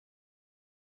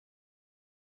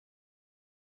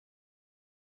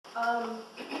Um,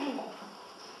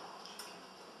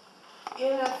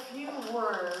 in a few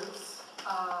words,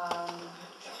 I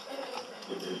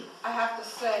have to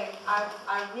say,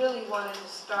 I really wanted to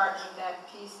start with that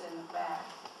piece in the back,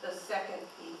 the second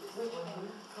piece. Which one?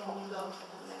 Can you go to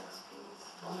the next piece?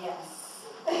 Yes.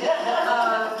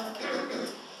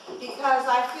 Because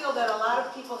I feel that a lot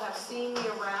of people have seen me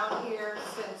around here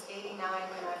since '89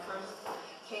 when I first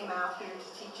came out here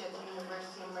to teach at the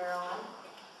University of Maryland.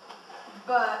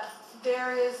 But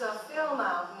there is a film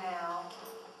out now,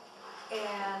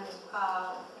 and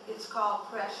it's called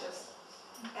Precious.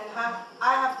 And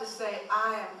I have to say,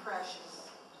 I am precious.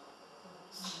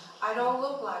 I don't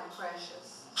look like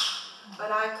Precious,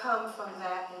 but I come from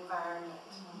that environment.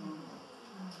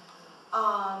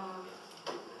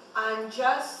 I'm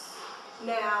just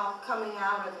now coming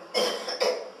out of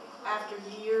it after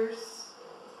years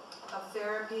of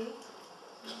therapy,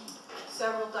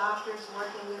 several doctors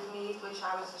working with me, which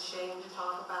I was ashamed to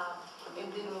talk about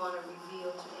and didn't want to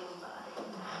reveal to anybody.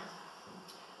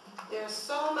 There's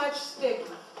so much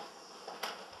stigma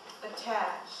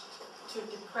attached to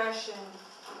depression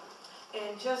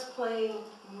and just plain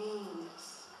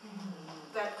meanness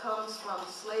that comes from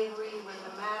slavery with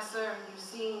the master. You've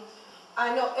seen,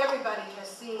 I know everybody has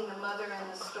seen The Mother in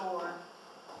the Store.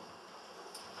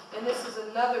 And this is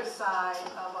another side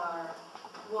of our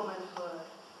womanhood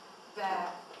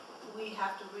that we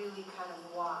have to really kind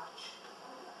of watch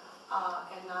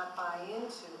and not buy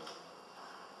into.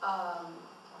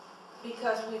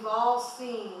 Because we've all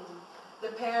seen the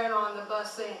parent on the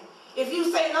bus saying, if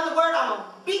you say another word, I'm going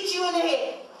to beat you in the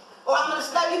head. Or I'm going to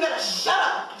slap you, better shut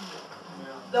up.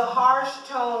 The harsh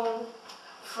tone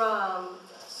from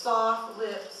soft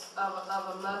lips of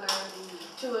a mother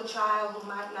to a child who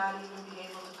might not even be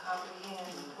able to comprehend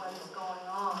what is going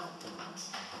on,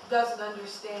 doesn't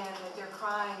understand that their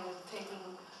crying is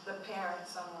taking the parent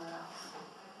somewhere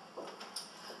else.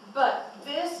 But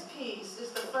this piece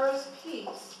is the first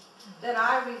piece that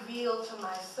I revealed to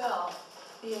myself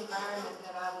the environment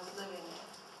that I was living in.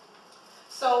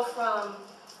 So from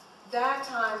that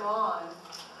time on,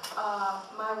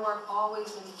 my work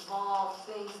always involved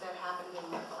things that happened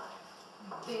in my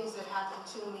life, things that happened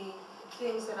to me,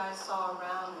 things that I saw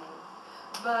around me.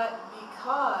 But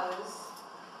because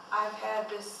I've had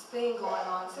this thing going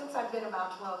on since I've been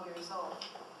about 12 years old,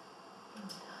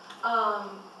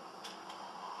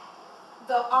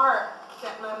 the art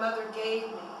that my mother gave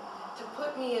me to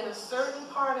put me in a certain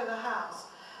part of the house.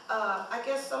 I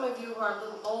guess some of you who are a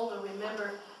little older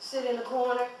remember sit in the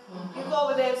corner. You go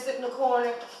over there and sit in the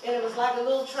corner, and it was like a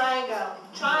little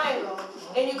triangle,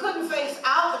 and you couldn't face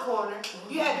out the corner.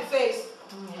 You had to face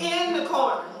in the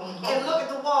corner and look at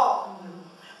the wall.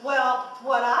 Well,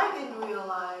 what I didn't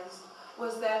realize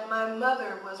was that my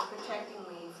mother was protecting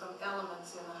me from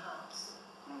elements in the house.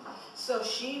 So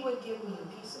she would give me a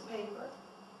piece of paper,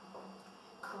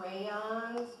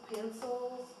 crayons,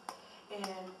 pencils,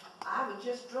 and I would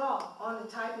just draw on the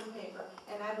typing paper.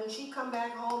 And when she'd come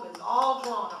back home, it's all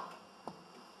drawn on.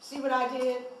 See what I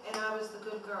did? And I was the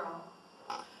good girl.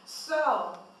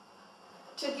 So,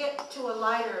 to get to a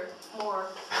lighter, more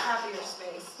happier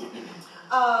space.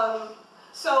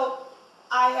 So,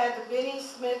 I had the Benny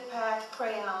Smith pack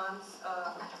crayons,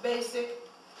 basic,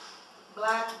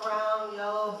 black, brown,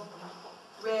 yellow,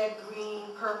 red, green,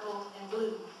 purple, and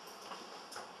blue.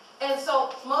 And so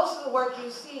most of the work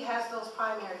you see has those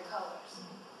primary colors,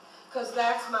 because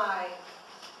that's my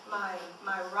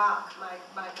rock,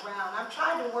 my ground. I've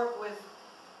tried to work with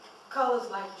colors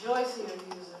like Joyce here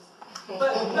uses,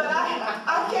 but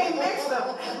I can't mix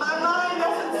them. My mind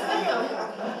doesn't see them.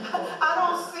 I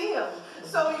don't see them.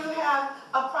 So you have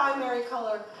a primary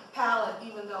color palette,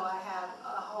 even though I have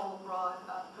a whole broad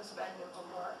perspective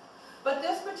of work. But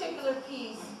this particular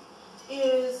piece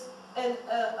is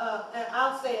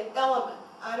I'll say an element.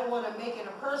 I don't want to make it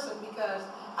a person because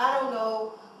I don't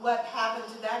know what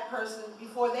happened to that person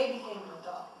before they became an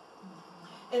adult.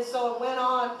 And so it went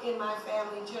on in my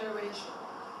family generation.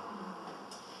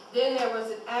 Then there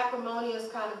was an acrimonious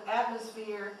kind of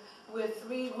atmosphere with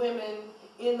 3 women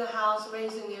in the house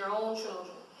raising their own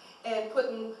children and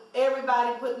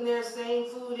everybody putting their same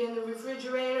food in the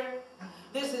refrigerator.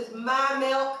 This is my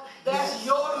milk, that's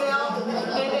your milk,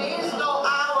 and there is no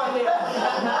our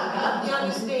milk. You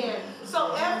understand?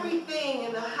 So everything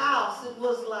in the house, it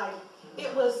was like,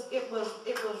 it was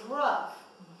rough.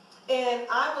 And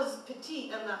I was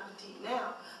petite, I'm not petite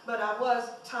now, but I was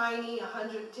tiny,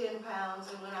 110 pounds,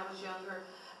 and when I was younger,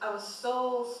 I was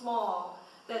so small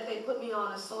that they put me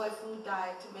on a soy food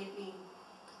diet to make me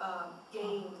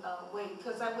gain weight,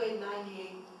 because I weighed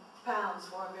 98 pounds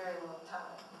for a very long time.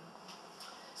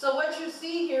 So what you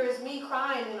see here is me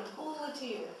crying in a pool of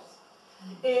tears.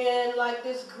 And like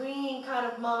this green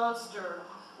kind of monster,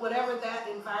 whatever that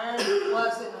environment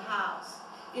was in the house,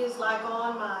 is like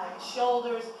on my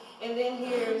shoulders. And then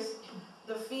here's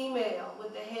the female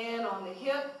with the hand on the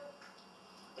hip.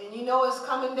 And you know it's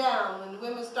coming down. When the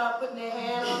women start putting their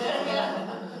hand on their hip,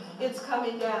 it's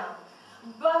coming down.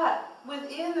 But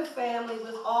within the family,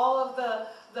 with all of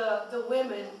the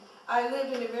women, I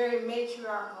lived in a very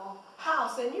matriarchal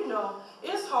house. And you know,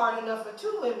 it's hard enough for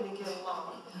 2 women to get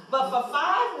along. But for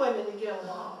 5 women to get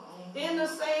along, in the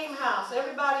same house,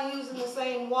 everybody using the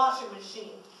same washing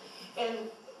machine, and,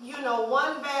 you know,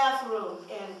 1 bathroom,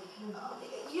 and,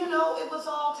 you know, it was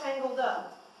all tangled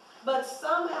up. But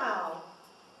somehow,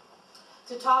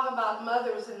 to talk about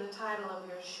mothers in the title of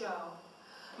your show,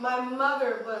 my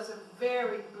mother was a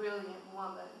very brilliant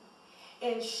woman,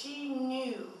 and she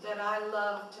knew that I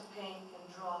loved to paint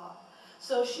and draw.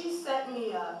 So she set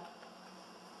me up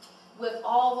with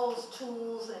all those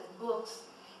tools and books,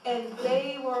 and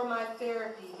they were my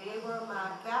therapy.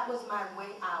 That was my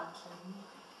way out.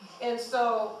 And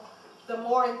so the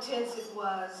more intense it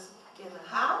was in the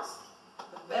house,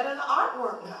 the better the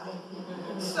artwork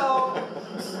got. So,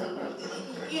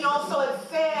 you know, so it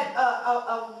fed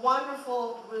a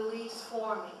wonderful release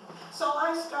for me. So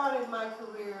I started my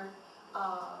career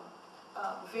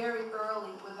very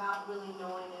early without really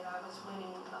knowing it. I was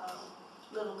winning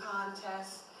little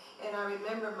contests. And I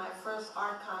remember my first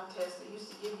art contest, they used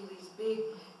to give you these big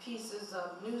pieces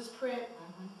of newsprint,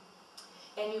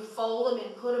 and you fold them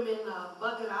and put them in a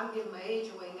bucket. I'm giving my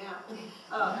age away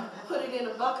now. Put it in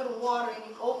a bucket of water, and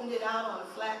you opened it out on a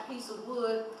flat piece of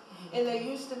wood. And they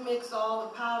used to mix all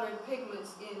the powdered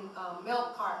pigments in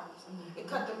milk cartons. They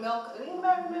cut the milk.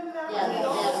 Anybody remember that?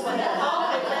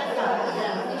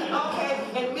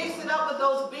 Okay, and mix it up with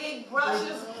those big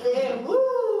brushes, and woo!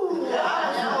 I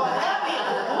was so happy.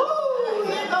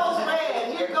 Woo! Here goes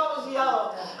red. Here goes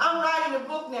yellow. I'm writing a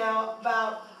book now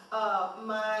about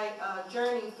my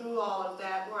journey through all of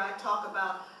that, where I talk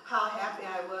about how happy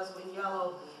I was when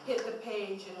yellow hit the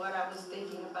page and what I was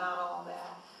thinking about all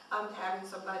that. I'm having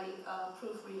somebody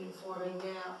proofread it for me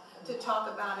now to talk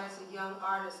about as a young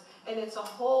artist. And it's a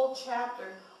whole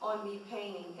chapter on me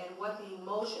painting and what the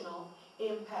emotional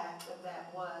impact of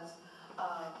that was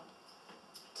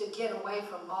to get away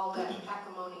from all that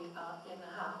acrimony in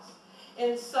the house.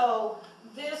 And so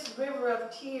this river of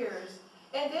tears,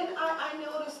 and then I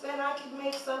noticed that I could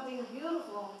make something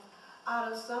beautiful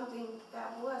out of something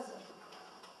that wasn't.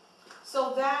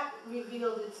 So that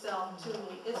revealed itself to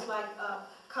me. It's like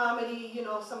comedy, you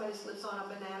know, if somebody slips on a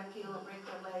banana peel and breaks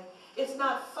their leg. It's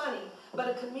not funny, but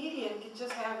a comedian can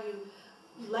just have you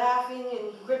laughing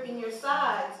and gripping your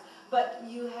sides, but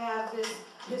you have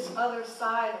this other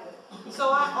side of it. So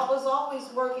I was always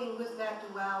working with that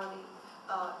duality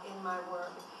in my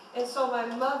work. And so my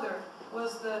mother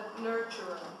was the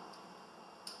nurturer.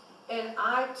 And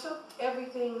I took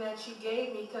everything that she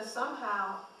gave me, because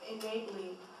somehow,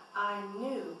 innately, I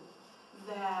knew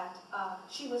that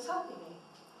she was helping me.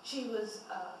 She was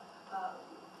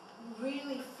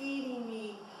really feeding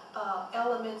me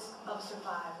elements of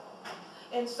survival.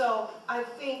 And so I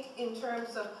think in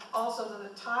terms of also the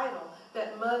title,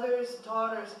 that mothers,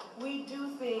 daughters, we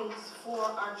do things for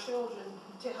our children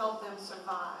to help them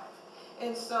survive.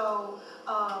 And so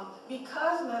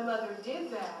because my mother did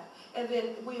that, and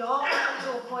then we all come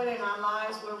to a point in our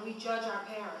lives where we judge our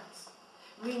parents.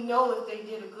 We know if they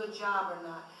did a good job or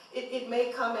not. It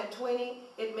may come at 20,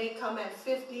 it may come at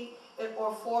 50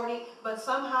 or 40, but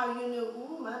somehow you knew,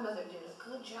 ooh, my mother did a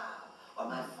good job, or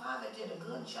my father did a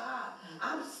good job.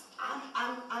 I'm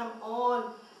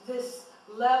on this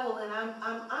level, and I'm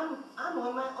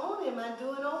on my own. Am I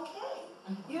doing okay?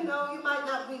 You know, you might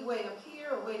not be way up here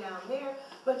or way down there,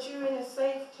 but you're in a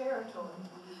safe territory.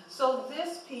 So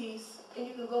this piece, and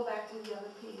you can go back to the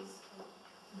other piece,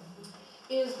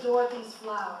 is Dorothy's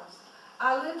Flowers.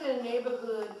 I lived in a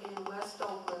neighborhood in West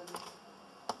Oakland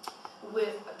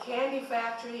with a candy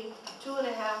factory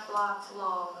 2.5 blocks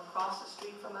long across the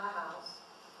street from my house.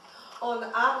 On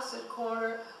the opposite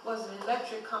corner was an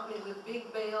electric company with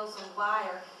big bales of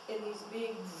wire and these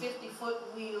big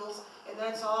 50-foot wheels, and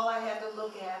that's all I had to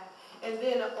look at. And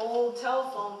then an old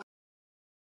telephone